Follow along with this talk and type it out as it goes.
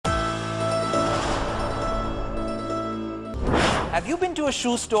Have you been to a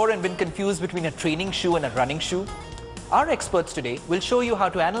shoe store and been confused between a training shoe and a running shoe? Our experts today will show you how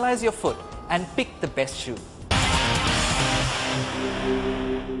to analyze your foot and pick the best shoe.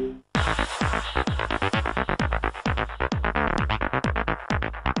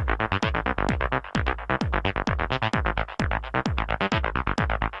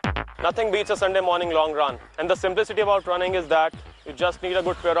 Nothing beats a Sunday morning long run, and the simplicity about running is that you just need a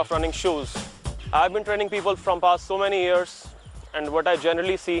good pair of running shoes. I've been training people from past so many years, and what I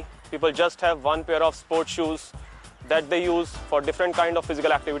generally see, people just have one pair of sports shoes that they use for different kind of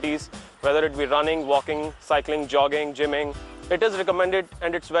physical activities, whether it be running, walking, cycling, jogging, gymming. It is recommended,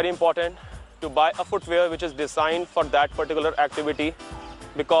 and it's very important to buy a footwear which is designed for that particular activity,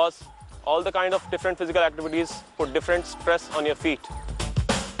 because all the kind of different physical activities put different stress on your feet.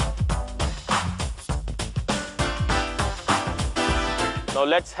 Now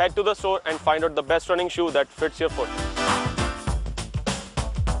let's head to the store and find out the best running shoe that fits your foot.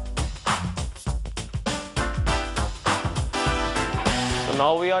 So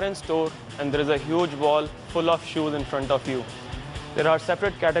now we are in store and there is a huge wall full of shoes in front of you. There are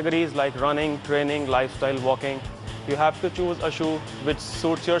separate categories like running, training, lifestyle, walking. You have to choose a shoe which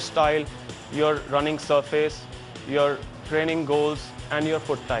suits your style, your running surface, your training goals and your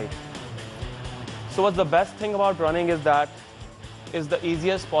foot type. So what's the best thing about running is that it's the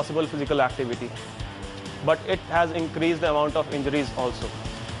easiest possible physical activity, but it has increased the amount of injuries also.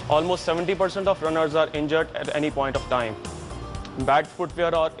 Almost 70% of runners are injured at any point of time. Bad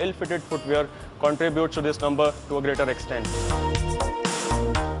footwear or ill-fitted footwear contributes to this number to a greater extent.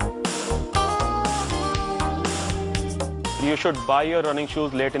 You should buy your running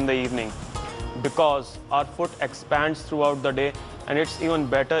shoes late in the evening because our foot expands throughout the day, and it's even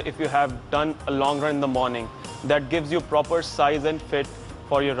better if you have done a long run in the morning. That gives you proper size and fit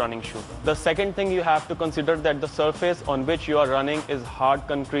for your running shoe. The second thing you have to consider that the surface on which you are running is hard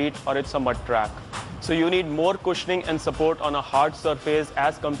concrete or it's a mud track. So you need more cushioning and support on a hard surface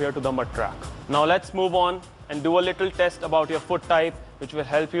as compared to the mud track. Now let's move on and do a little test about your foot type, which will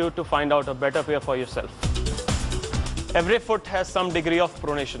help you to find out a better pair for yourself. Every foot has some degree of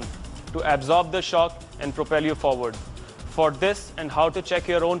pronation to absorb the shock and propel you forward. For this and how to check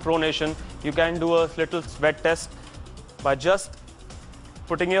your own pronation, you can do a little sweat test by just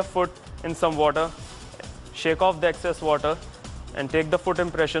putting your foot in some water, shake off the excess water and take the foot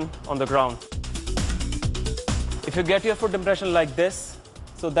impression on the ground. If you get your foot impression like this,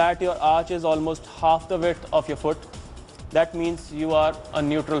 so that your arch is almost half the width of your foot, that means you are a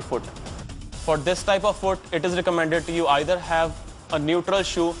neutral foot. For this type of foot, it is recommended to you either have a neutral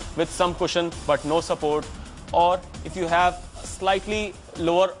shoe with some cushion but no support, or if you have a slightly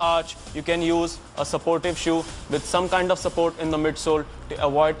lower arch, you can use a supportive shoe with some kind of support in the midsole to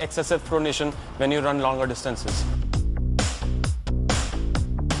avoid excessive pronation when you run longer distances.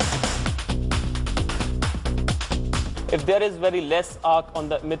 If there is very less arc on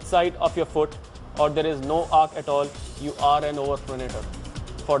the mid side of your foot, or there is no arc at all, you are an overpronator.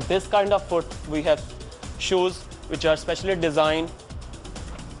 For this kind of foot, we have shoes which are specially designed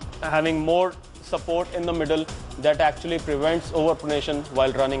having more support in the middle that actually prevents overpronation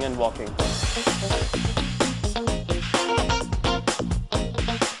while running and walking.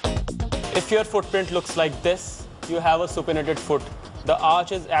 If your footprint looks like this, you have a supinated foot. The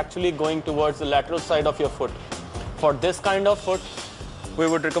arch is actually going towards the lateral side of your foot. For this kind of foot, we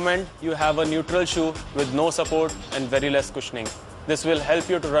would recommend you have a neutral shoe with no support and very less cushioning. This will help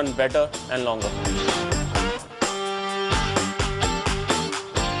you to run better and longer.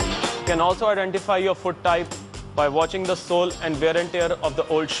 You can also identify your foot type by watching the sole and wear and tear of the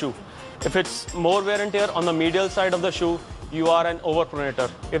old shoe. If it's more wear and tear on the medial side of the shoe, you are an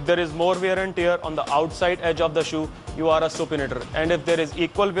overpronator. If there is more wear and tear on the outside edge of the shoe, you are a supinator. And if there is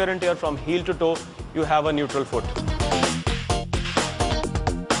equal wear and tear from heel to toe, you have a neutral foot.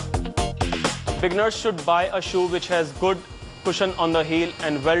 Beginners should buy a shoe which has good cushion on the heel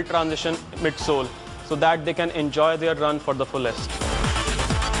and well-transitioned midsole so that they can enjoy their run for the fullest.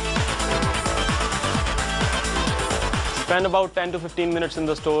 Spend about 10 to 15 minutes in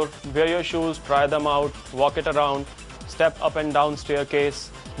the store, wear your shoes, try them out, walk it around, step up and down staircase,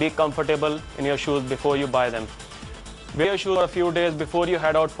 be comfortable in your shoes before you buy them. Wear your shoes for a few days before you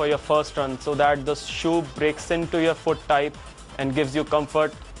head out for your first run so that the shoe breaks into your foot type and gives you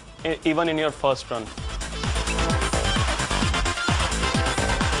comfort even in your first run.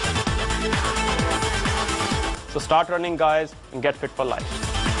 So start running, guys, and get fit for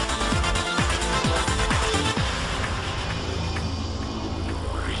life.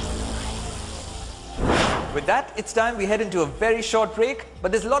 With that, it's time we head into a very short break, but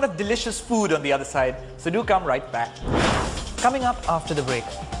there's a lot of delicious food on the other side, so do come right back. Coming up after the break,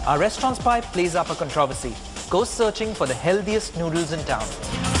 our restaurant spy plays up a controversy, goes searching for the healthiest noodles in town.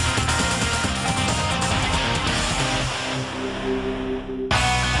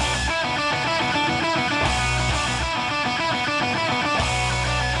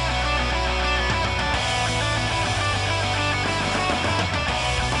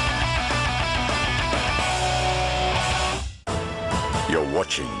 You're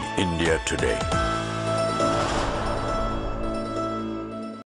watching India Today.